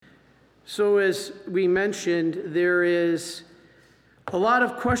So as we mentioned, there is a lot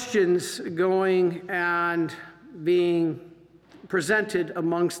of questions going and being presented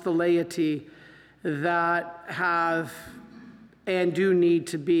amongst the laity that have and do need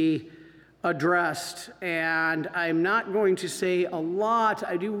to be addressed. And I'm not going to say a lot.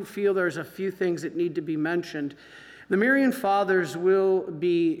 I do feel there's a few things that need to be mentioned. The Marian Fathers will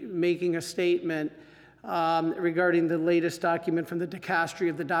be making a statement regarding the latest document from the Dicastery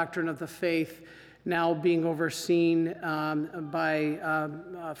of the Doctrine of the Faith, now being overseen by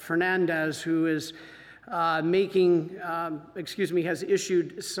Fernandez, who is has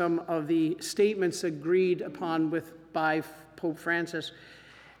issued some of the statements agreed upon by Pope Francis.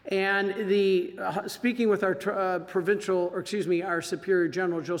 And speaking with our our Superior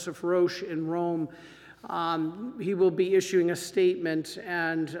General, Joseph Roche, in Rome, he will be issuing a statement,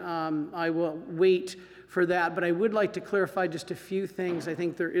 and I will wait for that. But I would like to clarify just a few things. I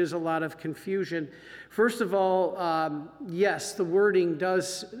think there is a lot of confusion. First of all, yes, the wording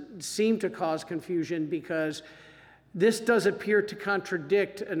does seem to cause confusion because this does appear to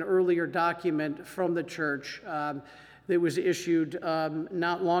contradict an earlier document from the Church that was issued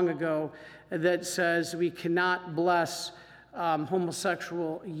not long ago that says we cannot bless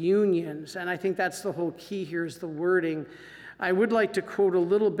homosexual unions. And I think that's the whole key here is the wording. I would like to quote a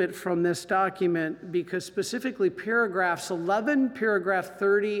little bit from this document because specifically paragraphs 11, paragraph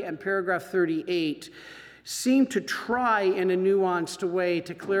 30, and paragraph 38 seem to try in a nuanced way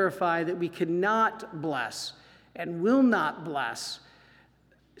to clarify that we cannot bless and will not bless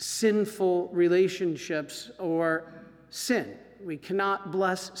sinful relationships or sin. We cannot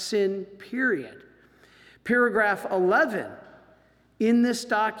bless sin, period. Paragraph 11 in this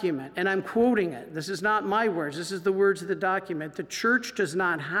document, and I'm quoting it, this is not my words, this is the words of the document, the Church does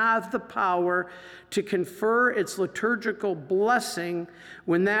not have the power to confer its liturgical blessing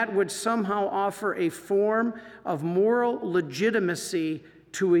when that would somehow offer a form of moral legitimacy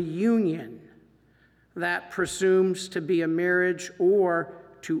to a union that presumes to be a marriage or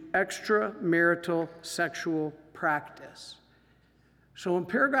to extramarital sexual practice. So in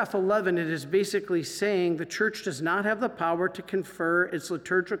paragraph 11, it is basically saying the Church does not have the power to confer its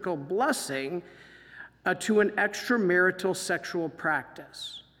liturgical blessing to an extramarital sexual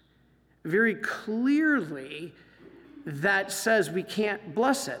practice. Very clearly, that says we can't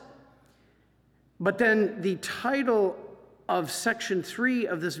bless it. But then the title of section 3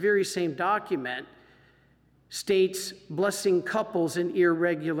 of this very same document states blessing couples in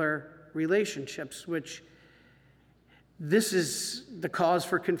irregular relationships, which this is the cause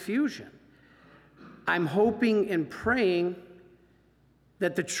for confusion. I'm hoping and praying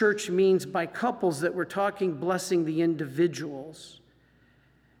that the Church means by couples that we're talking blessing the individuals,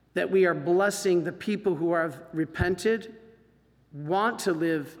 that we are blessing the people who have repented, want to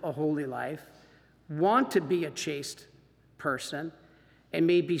live a holy life, want to be a chaste person, and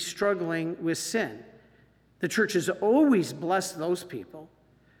may be struggling with sin. The Church has always blessed those people.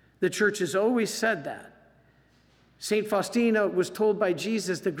 The Church has always said that. St. Faustina was told by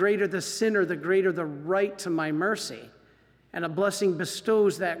Jesus, the greater the sinner, the greater the right to my mercy. And a blessing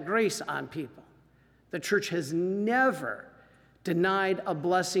bestows that grace on people. The Church has never denied a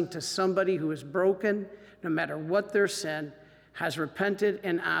blessing to somebody who is broken, no matter what their sin, has repented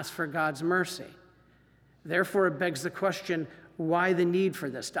and asked for God's mercy. Therefore, it begs the question, why the need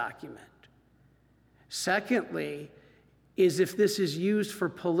for this document? Secondly, is if this is used for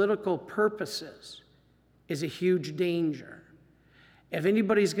political purposes, is a huge danger. If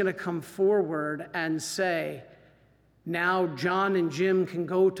anybody's going to come forward and say, now John and Jim can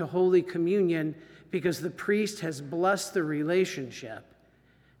go to Holy Communion because the priest has blessed the relationship,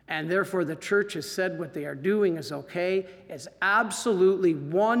 and therefore the Church has said what they are doing is okay, is absolutely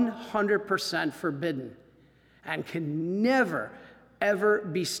 100% forbidden and can never, ever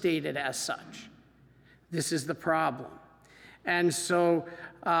be stated as such. This is the problem. And so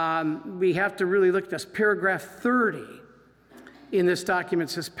we have to really look at this. Paragraph 30 in this document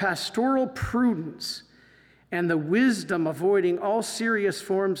says, pastoral prudence and the wisdom avoiding all serious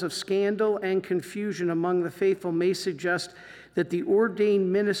forms of scandal and confusion among the faithful may suggest that the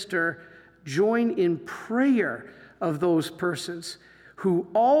ordained minister join in prayer of those persons who,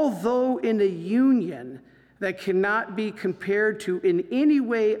 although in a union that cannot be compared to in any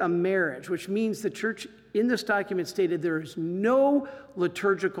way a marriage, which means the Church in this document stated there is no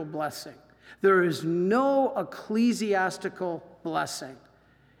liturgical blessing. There is no ecclesiastical blessing.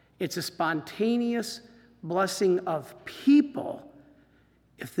 It's a spontaneous blessing of people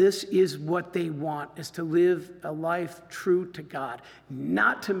if this is what they want, is to live a life true to God,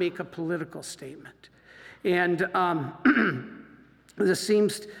 not to make a political statement. And this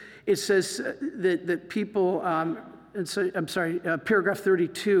seems it says that people, and so, I'm sorry, paragraph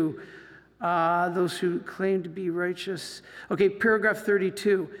 32, those who claim to be righteous. Okay, paragraph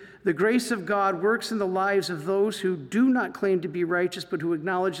 32. The grace of God works in the lives of those who do not claim to be righteous, but who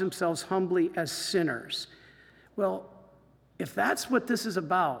acknowledge themselves humbly as sinners. Well, if that's what this is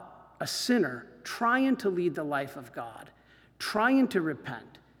about, a sinner trying to lead the life of God, trying to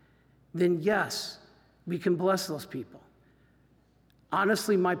repent, then yes, we can bless those people.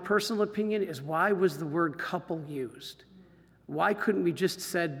 Honestly, my personal opinion is, why was the word couple used? Why couldn't we just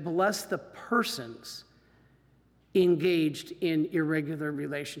said, bless the persons engaged in irregular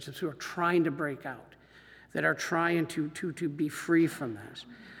relationships who are trying to break out, that are trying to be free from this?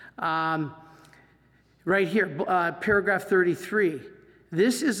 Right here, paragraph 33.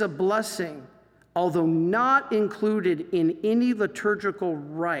 This is a blessing, although not included in any liturgical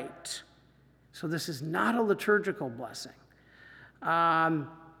rite. So this is not a liturgical blessing.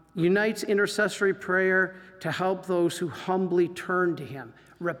 Unites intercessory prayer to help those who humbly turn to him.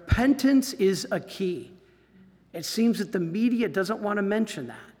 Repentance is a key. It seems that the media doesn't want to mention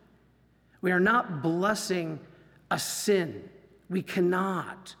that. We are not blessing a sin. We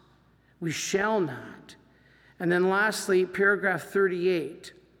cannot. We shall not. And then lastly, paragraph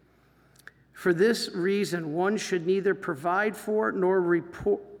 38. For this reason, one should neither provide for nor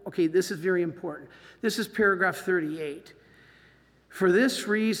report. Okay, this is very important. This is paragraph 38. For this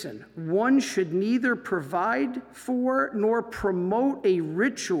reason, one should neither provide for nor promote a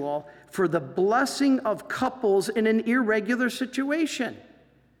ritual for the blessing of couples in an irregular situation.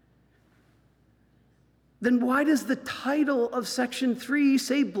 Then why does the title of section 3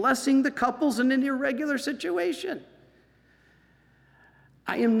 say blessing the couples in an irregular situation?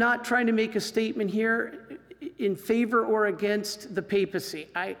 I am not trying to make a statement here in favor or against the papacy.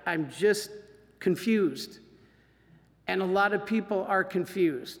 I'm just confused. And a lot of people are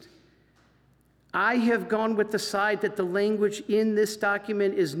confused. I have gone with the side that the language in this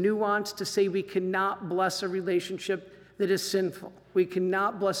document is nuanced to say we cannot bless a relationship that is sinful. We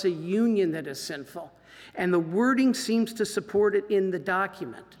cannot bless a union that is sinful. And the wording seems to support it in the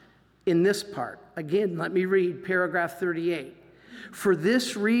document, in this part. Again, let me read paragraph 38. For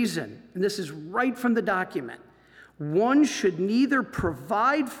this reason, and this is right from the document, one should neither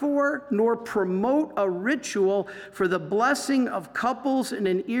provide for nor promote a ritual for the blessing of couples in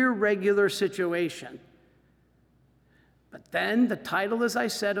an irregular situation. But then the title, as I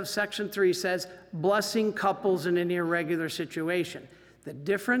said, of section 3 says, blessing couples in an irregular situation. The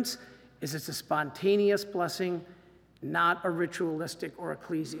difference is it's a spontaneous blessing, not a ritualistic or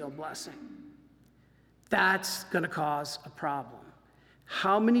ecclesial blessing. That's going to cause a problem.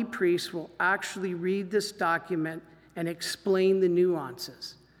 How many priests will actually read this document and explain the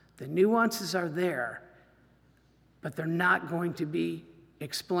nuances? The nuances are there, but they're not going to be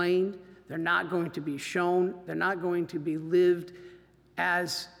explained. They're not going to be shown. They're not going to be lived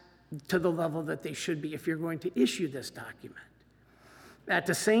as to the level that they should be if you're going to issue this document. At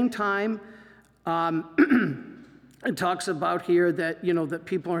the same time, it talks about here that, that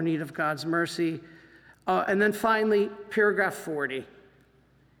people are in need of God's mercy. And then finally, paragraph 40.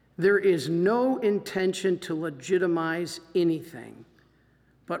 There is no intention to legitimize anything,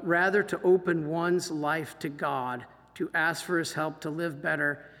 but rather to open one's life to God, to ask for his help to live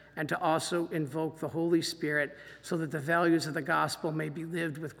better, and to also invoke the Holy Spirit so that the values of the gospel may be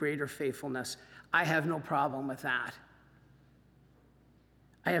lived with greater faithfulness. I have no problem with that.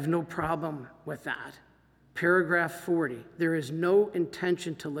 I have no problem with that. Paragraph 40, there is no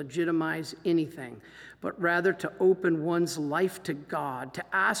intention to legitimize anything, but rather to open one's life to God, to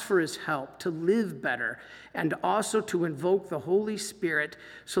ask for his help, to live better, and also to invoke the Holy Spirit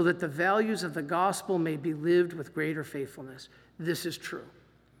so that the values of the gospel may be lived with greater faithfulness. This is true.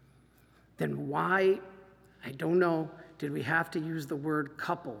 Then why, I don't know, did we have to use the word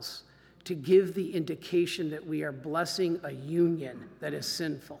couples to give the indication that we are blessing a union that is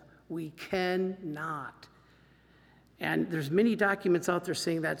sinful? We cannot. And there's many documents out there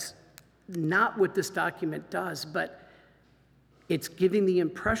saying that's not what this document does, but it's giving the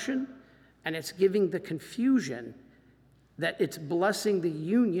impression and it's giving the confusion that it's blessing the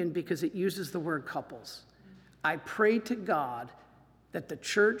union because it uses the word couples. I pray to God that the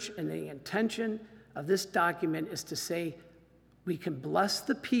church and the intention of this document is to say we can bless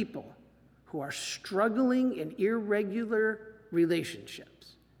the people who are struggling in irregular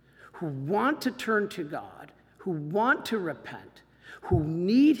relationships, who want to turn to God, who want to repent, who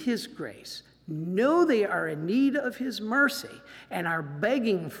need his grace, know they are in need of his mercy, and are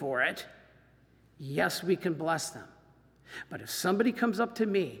begging for it. Yes, we can bless them. But if somebody comes up to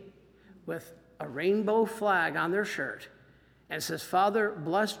me with a rainbow flag on their shirt and says, Father,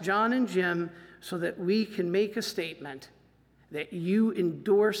 bless John and Jim so that we can make a statement that you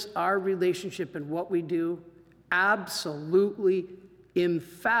endorse our relationship and what we do? Absolutely,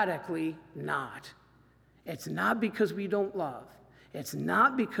 emphatically not. It's not because we don't love. It's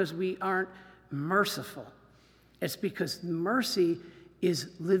not because we aren't merciful. It's because mercy is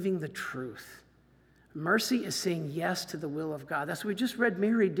living the truth. Mercy is saying yes to the will of God. That's what we just read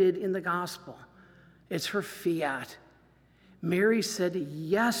Mary did in the gospel. It's her fiat. Mary said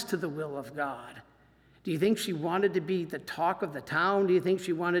yes to the will of God. Do you think she wanted to be the talk of the town? Do you think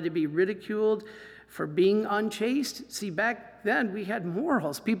she wanted to be ridiculed for being unchaste? See, back then we had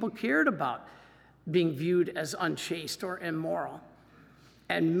morals. People cared about being viewed as unchaste or immoral.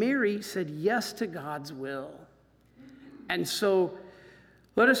 And Mary said yes to God's will. And so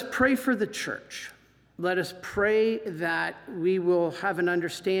let us pray for the church. Let us pray that we will have an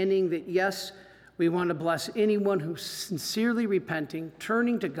understanding that, yes, we want to bless anyone who's sincerely repenting,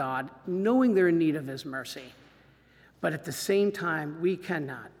 turning to God, knowing they're in need of his mercy. But at the same time, we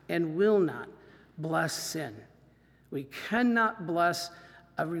cannot and will not bless sin. We cannot bless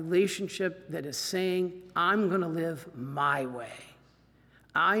a relationship that is saying, I'm going to live my way.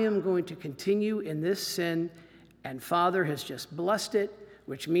 I am going to continue in this sin, and Father has just blessed it,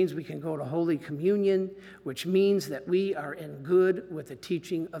 which means we can go to Holy Communion, which means that we are in good with the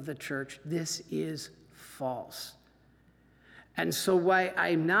teaching of the church. This is false. And so why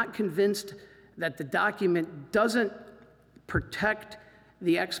I'm not convinced that the document doesn't protect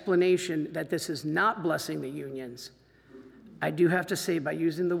the explanation that this is not blessing the unions, I do have to say, by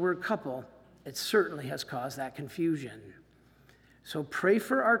using the word couple, it certainly has caused that confusion. So pray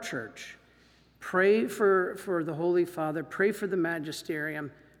for our church. Pray for the Holy Father. Pray for the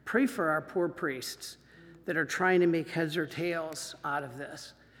magisterium. Pray for our poor priests that are trying to make heads or tails out of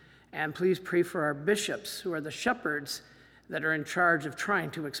this. And please pray for our bishops, who are the shepherds that are in charge of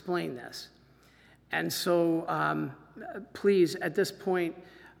trying to explain this. And so please, at this point,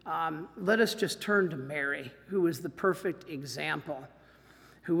 let us just turn to Mary, who is the perfect example,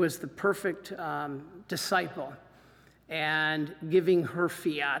 who was the perfect disciple, and giving her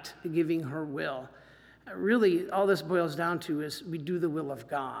fiat, giving her will. Really, all this boils down to is we do the will of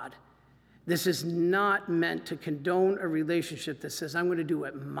God. This is not meant to condone a relationship that says, I'm going to do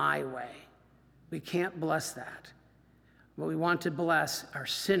it my way. We can't bless that. What we want to bless are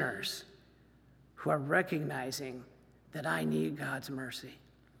sinners who are recognizing that I need God's mercy.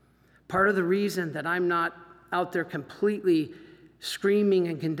 Part of the reason that I'm not out there completely screaming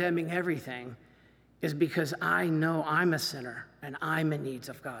and condemning everything is because I know I'm a sinner and I'm in need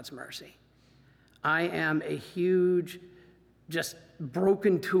of God's mercy. I am a huge, just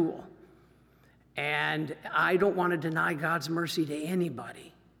broken tool. And I don't want to deny God's mercy to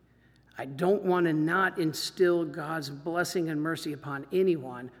anybody. I don't want to not instill God's blessing and mercy upon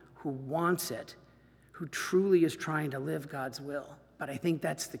anyone who wants it, who truly is trying to live God's will. But I think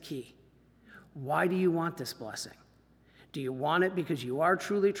that's the key. Why do you want this blessing? Do you want it because you are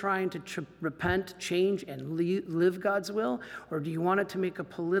truly trying to repent, change, and live God's will? Or do you want it to make a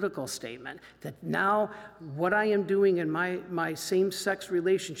political statement that now what I am doing in my same-sex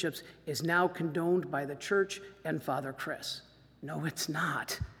relationships is now condoned by the church and Father Chris? No, it's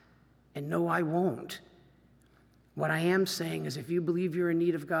not. And no, I won't. What I am saying is if you believe you're in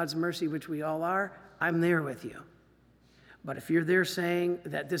need of God's mercy, which we all are, I'm there with you. But if you're there saying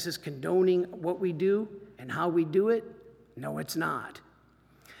that this is condoning what we do and how we do it, no, it's not.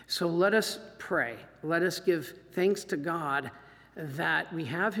 So let us pray. Let us give thanks to God that we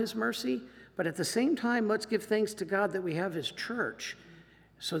have his mercy, but at the same time, let's give thanks to God that we have his church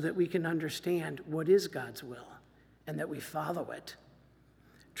so that we can understand what is God's will and that we follow it.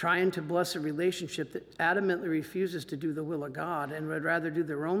 Trying to bless a relationship that adamantly refuses to do the will of God and would rather do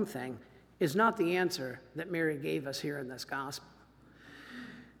their own thing is not the answer that Mary gave us here in this gospel.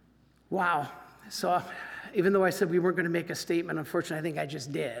 Wow. So even though I said we weren't going to make a statement, unfortunately, I think I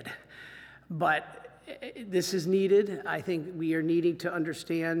just did. But this is needed. I think we are needing to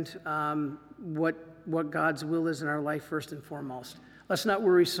understand what God's will is in our life first and foremost. Let's not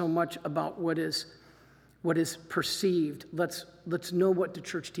worry so much about what is perceived. Let's know what the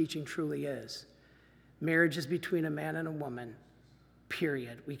church teaching truly is. Marriage is between a man and a woman,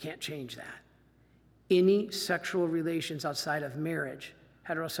 period. We can't change that. Any sexual relations outside of marriage,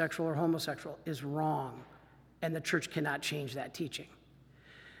 heterosexual or homosexual, is wrong, and the church cannot change that teaching.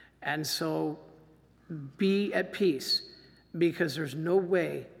 And so be at peace, because there's no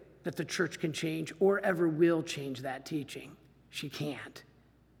way that the church can change or ever will change that teaching. She can't.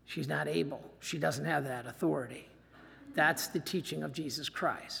 She's not able. She doesn't have that authority. That's the teaching of Jesus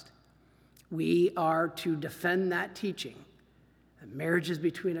Christ. We are to defend that teaching that marriage is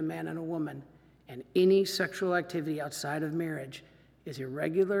between a man and a woman, and any sexual activity outside of marriage is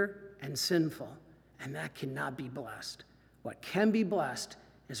irregular and sinful, and that cannot be blessed. What can be blessed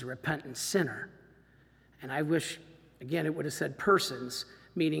is a repentant sinner. And I wish, again, it would have said persons,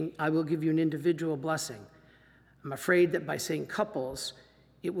 meaning I will give you an individual blessing. I'm afraid that by saying couples,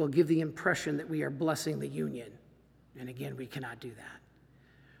 it will give the impression that we are blessing the union. And again, we cannot do that.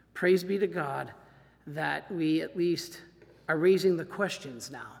 Praise be to God that we at least are raising the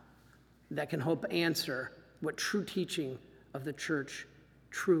questions now that can help answer what true teaching of the church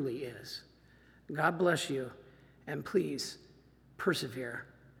truly is. God bless you, and please persevere.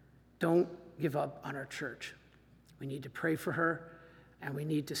 Don't give up on our church. We need to pray for her, and we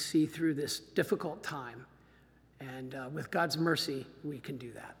need to see through this difficult time. And with God's mercy, we can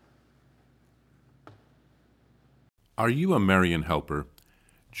do that. Are you a Marian helper?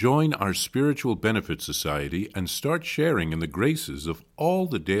 Join our Spiritual Benefit Society and start sharing in the graces of all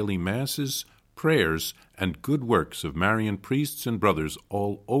the daily masses, prayers, and good works of Marian priests and brothers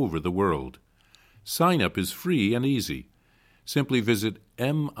all over the world. Sign up is free and easy. Simply visit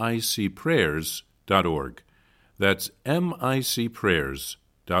micprayers.org. That's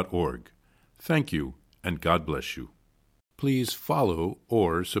micprayers.org. Thank you, and God bless you. Please follow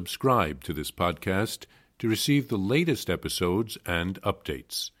or subscribe to this podcast to receive the latest episodes and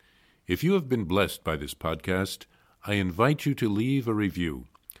updates. If you have been blessed by this podcast, I invite you to leave a review.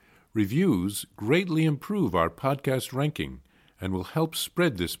 Reviews greatly improve our podcast ranking and will help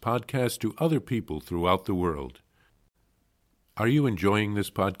spread this podcast to other people throughout the world. Are you enjoying this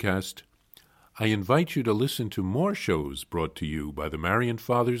podcast? I invite you to listen to more shows brought to you by the Marian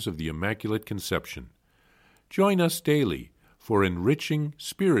Fathers of the Immaculate Conception. Join us daily for enriching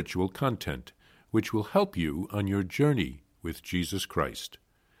spiritual content, which will help you on your journey with Jesus Christ.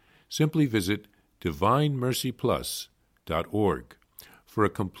 Simply visit DivineMercyPlus.org for a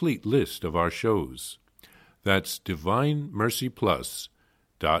complete list of our shows. That's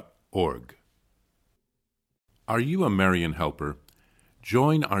DivineMercyPlus.org. Are you a Marian helper?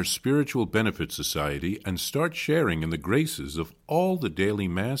 Join our Spiritual Benefit Society and start sharing in the graces of all the daily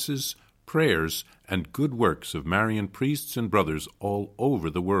masses, prayers, and good works of Marian priests and brothers all over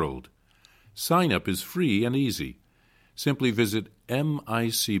the world. Sign up is free and easy. Simply visit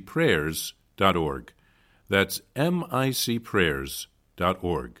micprayers.org. That's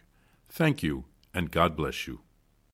micprayers.org. Thank you, and God bless you.